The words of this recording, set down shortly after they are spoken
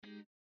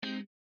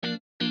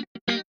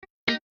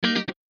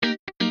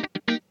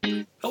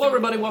Hello,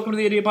 everybody. Welcome to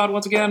the Idea Pod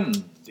once again.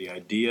 The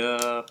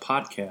Idea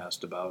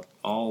Podcast about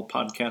all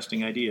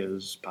podcasting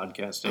ideas,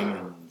 podcasting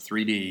and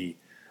 3D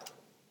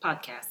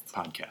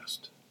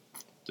podcast.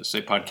 Just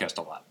say podcast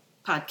a lot.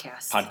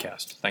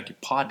 Podcast. Thank you.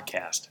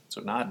 Podcast. It's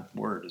an odd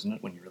word, isn't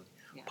it? When you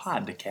really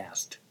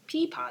podcast.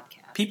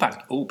 P-podcast.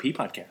 P-pod. Oh,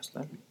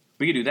 P-podcast.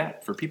 We could do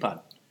that for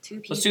P-pod.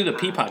 Let's do the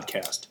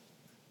P-podcast.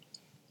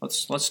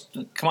 Let's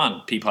come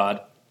on,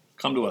 P-pod.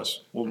 Come to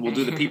us. We'll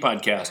do the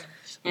P-podcast.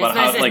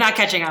 It's not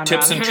catching on.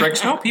 Tips and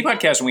tricks. No,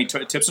 P-podcast. And we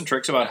tips and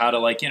tricks about how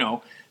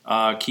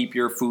to keep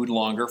your food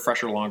longer,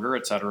 fresher longer,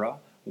 etc.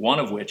 One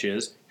of which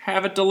is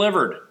have it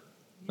delivered.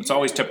 That's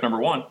always tip number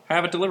one.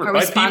 Have it delivered. Are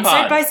we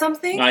sponsored by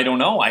something? I don't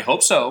know. I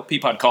hope so.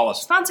 P-pod, call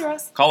us. Sponsor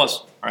us. Call us.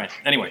 All right.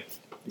 Anyway,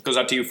 it goes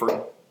out to you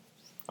for.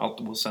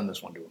 We'll send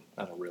this one to him.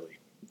 That'll really.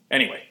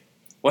 Anyway,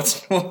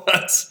 what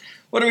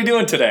are we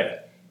doing today?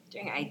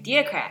 Doing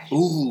Idea Crash.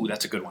 Ooh,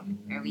 that's a good one.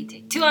 Where we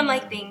take two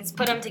unlike things,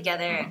 put them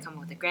together, and come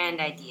up with a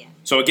grand idea.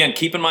 So again,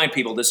 keep in mind,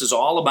 people, this is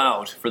all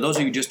about, for those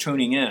of you just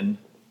tuning in,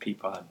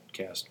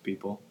 P-podcast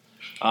people,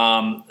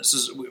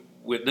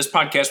 with this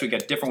podcast, we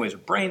got different ways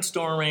of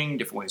brainstorming,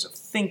 different ways of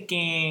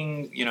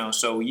thinking,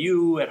 so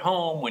you at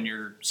home, when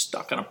you're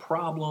stuck on a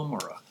problem or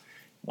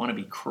want to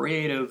be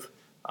creative,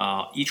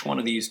 each one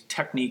of these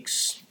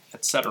techniques,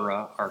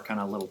 etc., are kind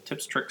of little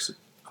tips, tricks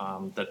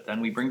that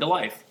then we bring to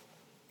life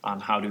on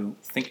how to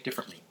think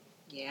differently.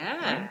 Yeah.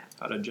 Right?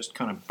 How to just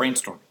kind of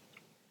brainstorm.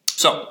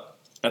 So,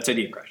 that's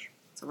Idea Crash.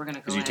 So we're going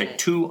to go Because you take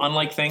two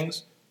unlike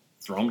things,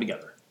 throw them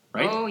together,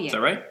 right? Oh, yeah. Is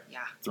that right? Yeah.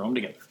 Throw them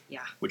together.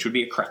 Yeah. Which would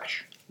be a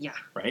crash. Yeah.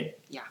 Right?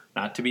 Yeah.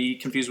 Not to be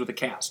confused with a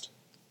cast.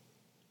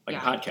 Like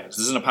Yeah. a podcast. This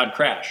isn't a pod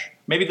crash.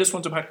 Maybe this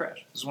one's a pod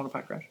crash. This is one a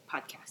pod crash.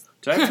 Podcast.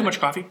 Did I have too much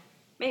coffee?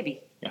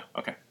 Maybe. Yeah,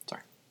 okay.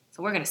 Sorry.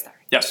 So we're going to start.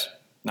 Yes.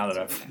 Now that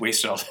I've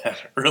wasted all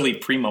that early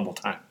pre-mumble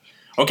time.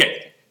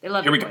 Okay. They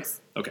love Here your we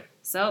voice. go. Okay.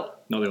 So.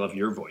 No, they love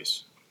your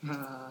voice. So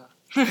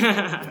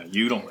Yeah,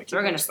 you don't like your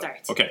we're going to voice, though.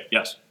 start. Okay,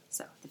 yes.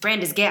 So the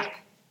brand is Gap.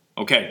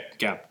 Okay,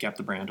 Gap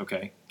the brand.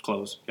 Okay,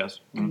 close.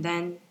 Yes. And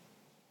then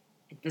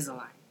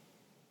Invisalign.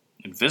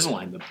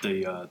 Invisalign,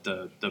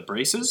 the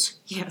braces.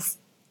 Yes.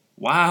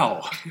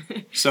 Wow.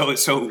 So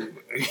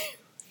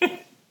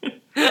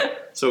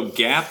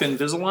Gap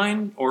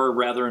Invisalign, or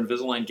rather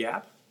Invisalign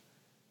Gap.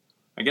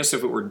 I guess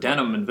if it were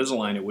denim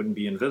Invisalign, it wouldn't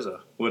be Invisa,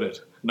 would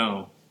it?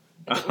 No.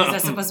 Was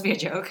that supposed to be a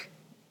joke?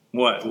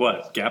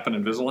 What? Gap and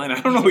Invisalign?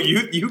 I don't know.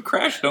 You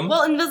crashed them.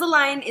 Well,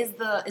 Invisalign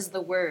is the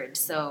word.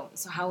 So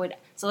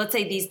let's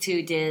say these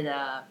two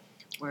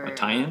were A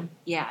tie-in?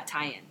 Yeah, a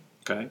tie-in.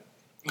 Okay.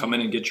 Come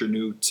in and get your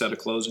new set of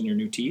clothes and your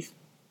new teeth.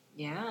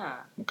 Yeah.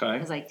 Okay.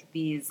 It's like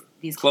these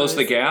Close clothes.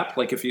 the gap.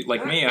 Like if you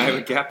me, I have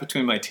a gap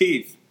between my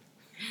teeth.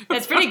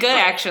 That's pretty good,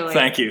 actually.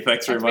 Thank you.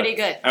 Thanks very That's much. pretty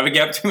good. I have a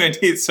gap between my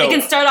teeth. So you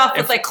can start off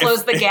with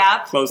close the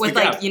gap close with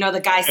the gap.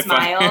 the guy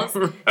smiles,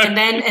 Right. and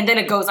then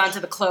it goes on to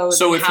the clothes.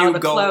 So and if how you the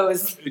go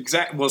clothes.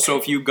 exactly, well, so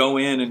if you go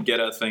in and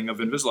get a thing of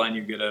Invisalign,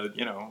 you get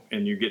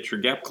and you get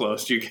your gap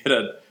closed, you get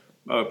a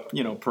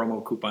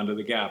promo coupon to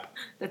the Gap.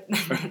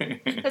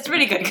 That's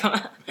pretty good.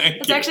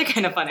 It's you. actually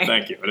kind of funny.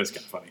 Thank you. It is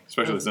kind of funny,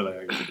 especially since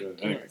I get to do it.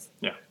 Anyway,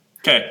 yeah.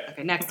 Okay.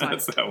 Okay, next one.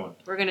 That's that one.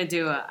 We're gonna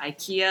do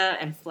IKEA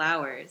and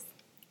flowers.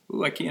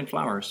 Ooh, IKEA and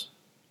flowers.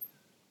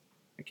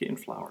 IKEA and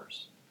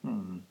flowers.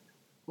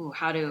 Ooh,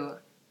 how to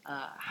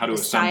to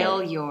style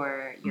assemble.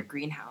 your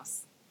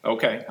greenhouse.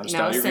 Okay. How to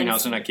style your since-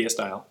 greenhouse in IKEA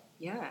style.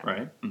 Yeah.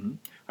 Right. Mm-hmm.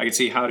 I could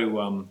see how to.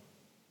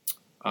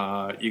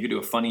 You could do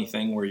a funny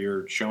thing where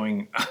you're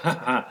showing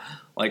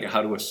like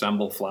how to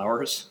assemble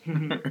flowers,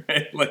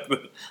 right?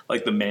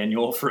 Like the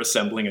manual for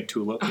assembling a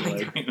tulip.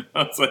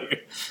 It's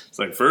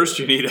like first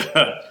you need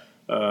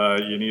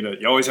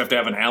you always have to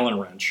have an Allen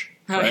wrench,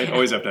 right? Okay.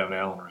 Always have to have an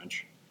Allen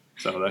wrench.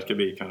 So that could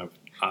be kind of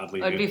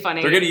oddly. That'd be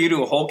funny. They're going to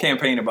do a whole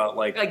campaign about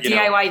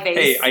DIY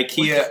vase. Hey,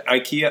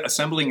 IKEA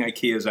assembling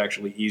IKEA is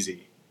actually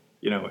easy.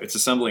 It's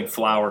assembling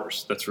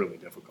flowers that's really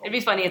difficult. It'd be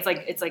funny.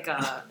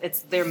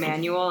 It's their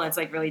manual. And it's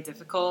like really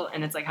difficult,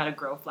 and it's like how to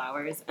grow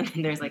flowers. And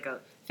then there's like a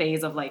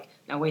phase of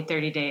now wait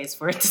 30 days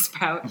for it to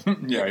sprout.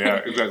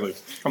 yeah, exactly.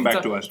 Come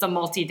back to us. It's a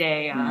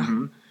multi-day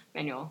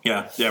manual.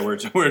 Yeah. Where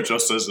it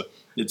just says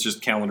it's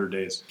just calendar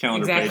days,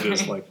 Exactly.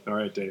 pages. Like, all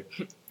right, Dave,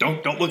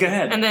 don't look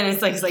ahead. And then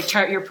it's like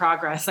chart your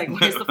progress. Like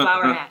where's the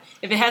flower at?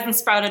 If it hasn't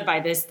sprouted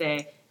by this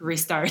day,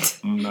 restart.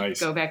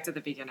 Nice. Go back to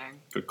the beginning.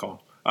 Good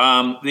call.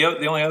 The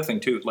only other thing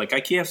too, like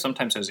IKEA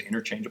sometimes has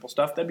interchangeable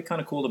stuff. That'd be kind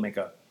of cool to make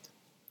a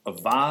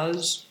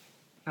vase.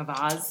 A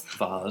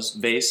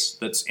Vase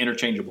that's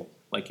interchangeable.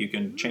 Like you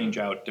can change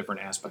out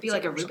different aspects. It'd be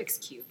like a of it or Rubik's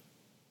Cube.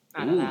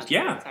 Ooh,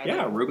 yeah,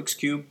 Rubik's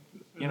Cube,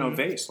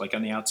 vase, like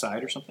on the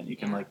outside or something. You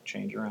can like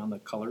change around the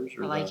colors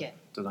or I like the it.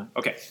 design.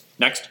 Okay,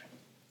 next.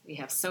 We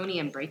have Sony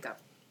and Breakup.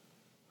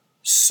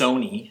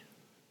 Sony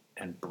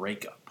and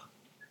Breakup.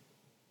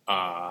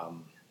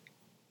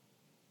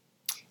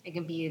 It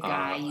can be a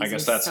guy using I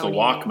guess that's Sony. the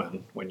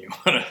Walkman when you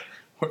want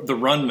to, the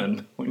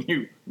Runman when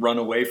you run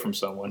away from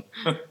someone.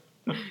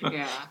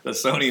 Yeah. The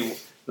Sony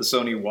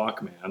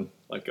Walkman,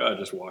 like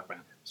just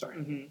Walkman. Sorry.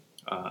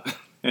 Mm-hmm.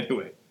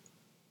 Anyway,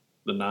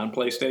 The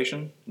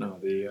non-PlayStation? No,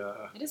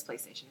 the It is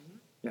PlayStation, isn't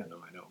it? yeah, no,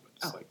 I know, but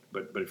it's like,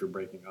 but if you're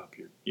breaking up,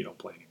 you don't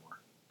play anymore.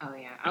 Oh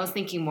yeah, I was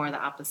thinking more the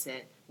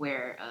opposite,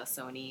 where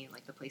Sony,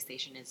 like the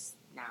PlayStation, is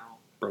now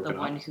Broken the up.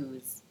 one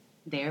who's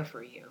there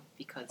for you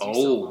because you're Oh.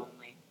 so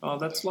lonely. Oh,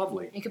 that's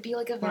lovely. It could be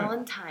like a Right.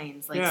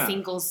 Valentine's, like Yeah.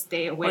 Singles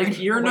Day Like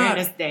you're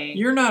Awareness not Day.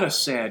 you're not a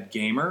sad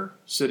gamer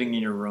sitting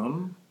in your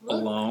room Look.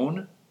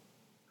 alone.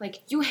 Like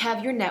you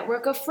have your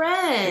network of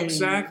friends.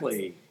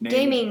 Exactly.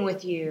 Gaming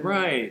with you.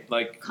 Right.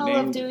 Like Call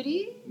of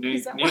Duty.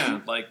 Is that yeah,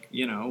 one? like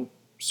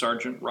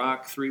Sergeant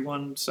Rock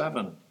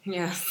 317.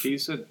 Yes.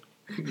 He's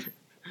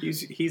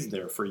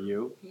there for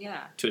you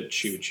Yeah. to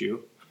shoot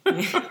you.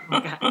 Okay.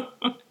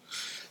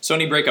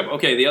 Sony breakup.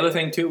 Okay, the other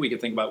thing too we could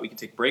think about, we could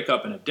take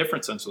breakup in a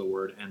different sense of the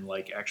word and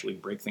like actually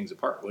break things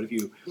apart. What if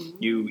you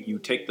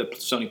take the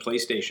Sony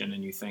PlayStation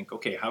and you think,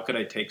 okay, how could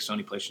I take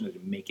Sony PlayStation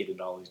and make it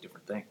into all these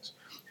different things?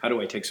 How do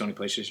I take Sony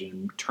PlayStation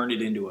and turn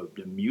it into an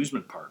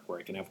amusement park where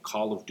I can have a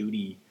Call of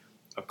Duty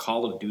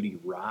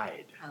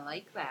ride? I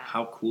like that.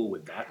 How cool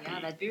would that be? Yeah,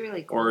 that'd be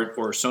really cool.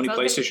 Or Sony So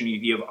PlayStation,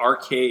 you have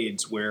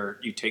arcades where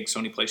you take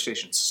Sony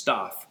PlayStation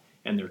stuff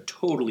and they're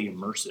totally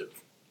immersive.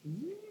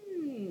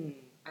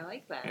 I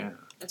like that. Yeah.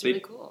 That's really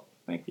cool.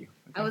 Thank you.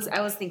 I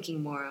was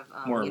thinking more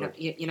of More you of know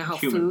you know how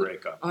human food.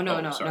 breakup. Oh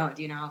no sorry. no!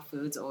 Do you know how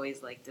food's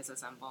always like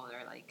disassembled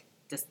or like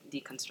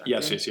deconstructed?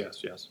 Yes.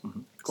 Mm-hmm.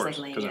 Of course,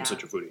 like because laying I'm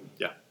such a foodie.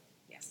 Yeah.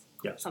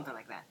 Yes. Something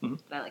like that. Mhm.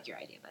 But I like your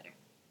idea better.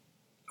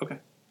 Okay.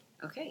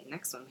 Okay.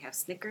 Next one we have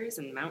Snickers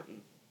and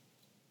Mountain.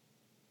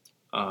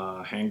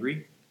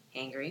 Hangry.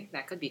 Hangry.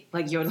 That could be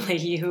like yodeling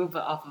you,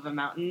 but off of a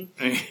mountain.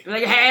 You're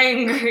like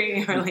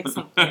hangry or like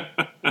something.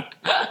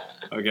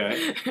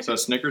 Okay. So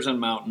Snickers and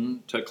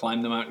Mountain. To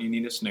climb the mountain, you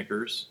need a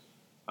Snickers.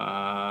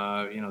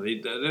 That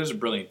is a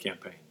brilliant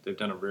campaign. They've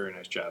done a very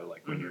nice job.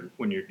 Like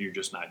when you're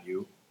just not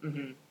you.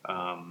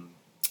 Mm-hmm.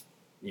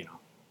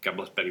 God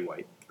bless Betty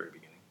White at the very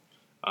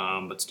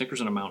beginning. But Snickers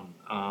and a Mountain.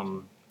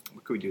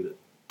 What could we do that's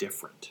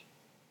different?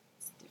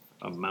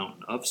 A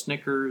mountain of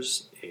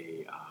Snickers.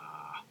 A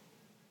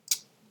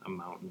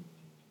mountain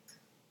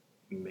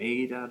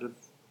made out of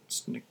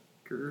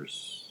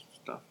Snickers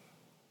stuff.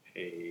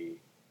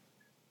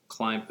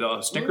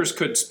 Snickers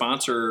could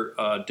sponsor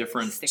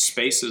different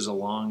spaces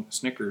along.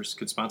 Snickers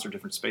could sponsor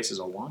different spaces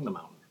along the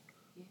mountain.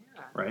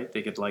 Yeah. Right?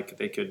 They could.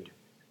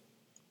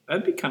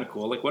 That'd be kind of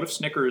cool. Like, what if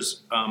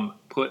Snickers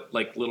put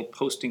like little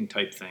posting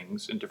type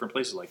things in different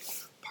places, like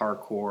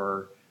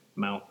parkour,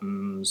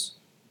 mountains,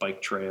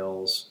 bike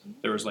trails.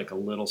 There was like a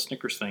little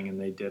Snickers thing, and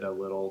they did a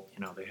little.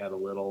 They had a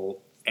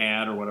little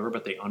ad or whatever,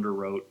 but they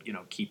underwrote,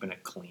 keeping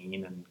it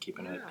clean and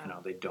keeping it.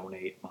 They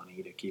donate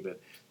money to keep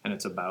it, and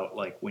it's about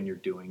like when you're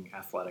doing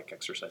athletic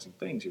exercising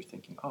things, you're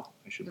thinking, oh,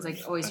 I should. It's bring,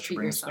 like always I should treat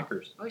bring yourself.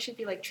 Snickers. Always should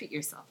be like treat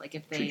yourself. Like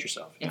if they Treat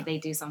yourself. Yeah. if they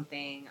do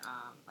something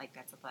like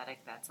that's athletic,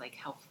 that's like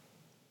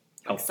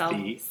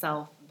Healthy.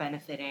 self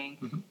benefiting.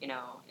 Mhm.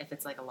 If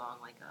it's like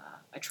along like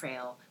a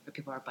trail where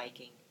people are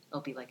biking,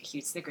 it'll be like a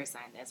huge Snickers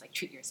sign that's like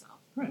treat yourself.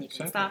 Right, And you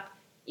can exactly. stop,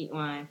 eat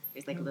one.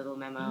 There's like a little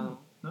memo.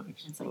 Nice.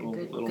 It's like a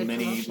little good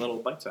mini, promotion. little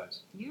bite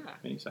size. Yeah.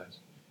 Mini size.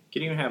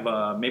 Can you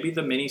have maybe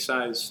the mini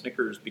size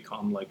Snickers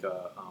become like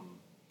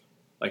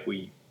like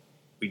we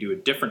do a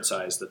different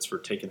size that's for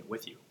taking it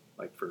with you,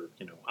 like for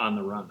on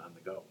the run, on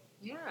the go.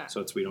 Yeah.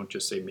 So we don't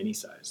just say mini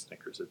size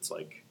Snickers. It's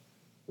like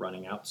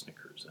running out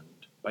Snickers and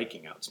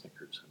biking out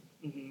Snickers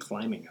and Mhm.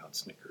 climbing out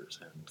Snickers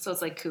and So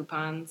it's like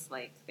coupons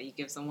like that you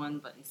give someone,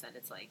 but instead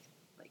it's like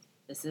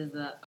this is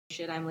the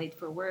shit I'm late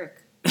for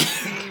work.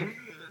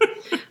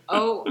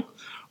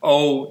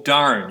 oh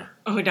darn.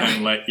 Oh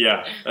darn.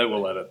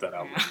 We'll edit that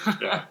out.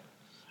 Yeah.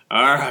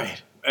 All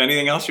right.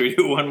 Anything else? Should we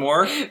do one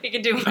more? We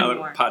can do one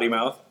more. Potty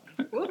mouth.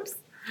 Whoops.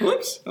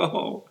 Whoops.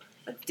 Oh.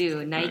 Let's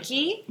do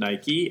Nike.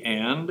 Nike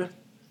and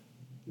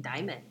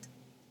Diamond.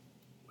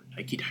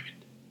 Nike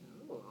Diamond.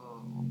 Ooh.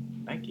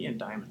 Nike and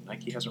Diamond.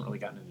 Nike hasn't really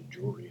gotten into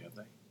jewelry, have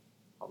they?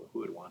 Although who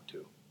would want to?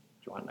 Do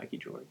you want Nike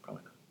jewelry?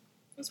 Probably not.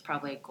 There's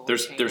probably a gold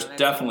There's chain there's on it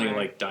definitely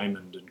somewhere. like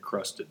diamond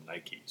encrusted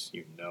Nikes.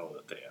 You know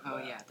that they have. Oh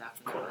that. yeah,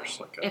 definitely. Of course,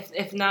 like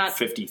a if not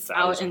 $50,000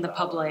 out in the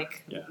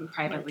public, yeah,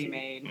 privately Nike.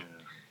 made.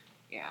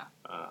 Yeah.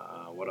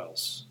 Yeah. What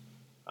else?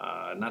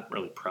 Not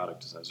really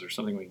product design. Is there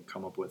something we can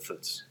come up with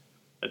that's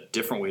a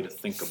different way to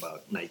think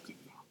about Nike?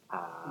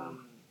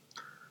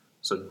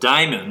 So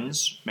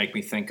diamonds make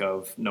me think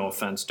of, no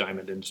offense,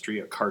 diamond industry,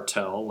 a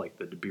cartel like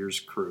the De Beers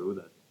crew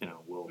that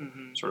will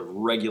sort of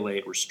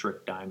regulate,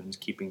 restrict diamonds,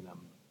 keeping them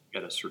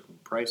at a certain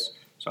price.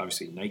 So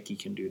obviously Nike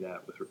can do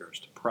that with regards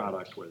to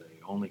product, where they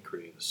only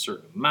create a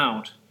certain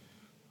amount,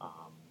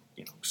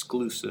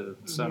 exclusive,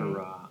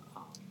 etc.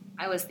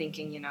 I was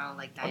thinking, like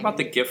What diamond. about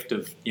the gift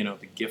of a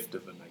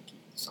Nike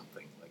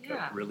something like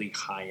Yeah. a really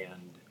high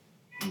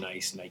end,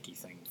 nice Nike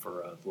thing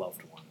for a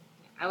loved one?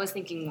 I was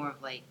thinking more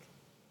of like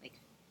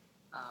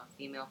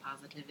female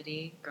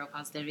positivity, girl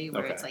positivity,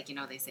 where it's Okay.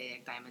 like they say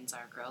like, diamonds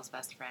are a girl's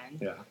best friend.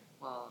 Yeah,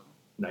 Well,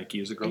 Nike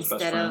is a girl's best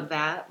instead friend. of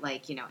that,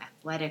 like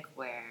athletic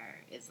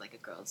wear is like a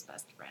girl's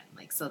best friend.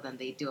 Like so, then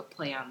they do a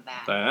play on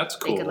that. That's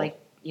cool. They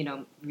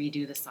could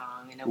redo the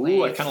song in a way.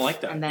 Ooh, I kind of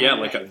like that. And then, Yeah,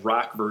 like a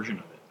rock version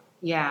of it.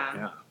 Yeah.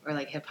 Yeah. Or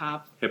like hip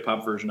hop. Hip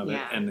hop version of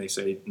Yeah. it, and they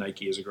say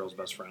Nike is a girl's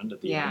best friend at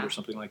the Yeah. end or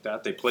something like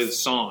that. They play the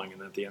song,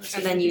 and at the end they say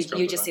And then Nike's you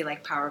girl's just best see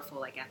like powerful,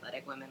 like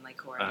athletic women like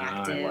who are friend.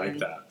 active. I like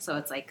that. So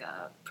it's like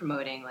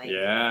promoting like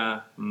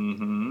Yeah.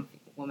 Mm-hmm.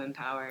 woman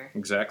power.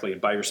 Exactly.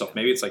 And buy yourself.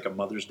 Maybe it's like a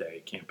Mother's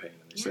Day campaign,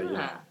 and they say, you know,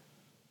 Yeah.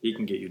 he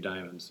can get you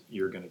diamonds.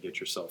 You're going to get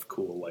yourself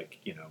cool, like,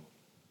 you know,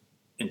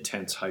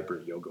 intense hyper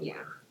yoga Yeah.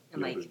 wear.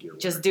 And yoga like gear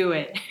just wear. do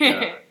it.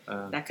 Yeah.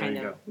 that there kind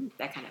you of go.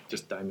 that kind of thing.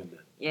 Just diamond it.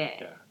 Yeah.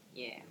 Yeah.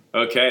 Yeah.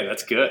 Okay,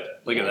 that's good.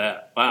 Look at Yeah.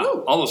 that. Wow.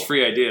 Woo. All those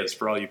free ideas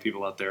for all you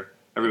people out there.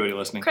 Everybody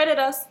listening. Credit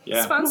us.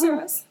 Yeah. Sponsor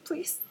us,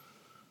 please.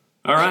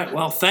 All right.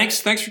 Well, thanks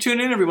for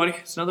tuning in, everybody.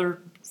 It's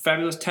another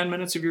fabulous 10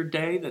 minutes of your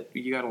day that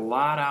you got a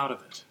lot out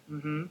of it.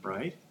 Mm-hmm.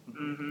 Right?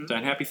 Mm-hmm.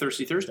 And happy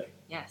Thirsty Thursday.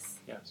 Yes.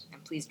 Yes.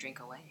 And please drink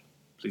away.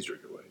 Please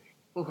drink away.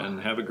 Ooh.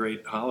 And have a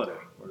great holiday.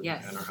 We're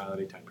Yes. in our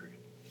holiday time period.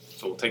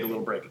 So we'll take a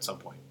little break at some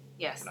point.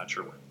 Yes. We're not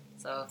sure when.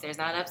 So if there's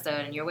not an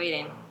episode and you're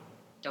waiting,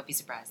 don't be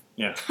surprised.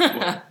 Yeah.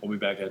 We'll be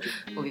back at you.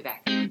 We'll be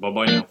back.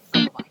 Bye-bye now.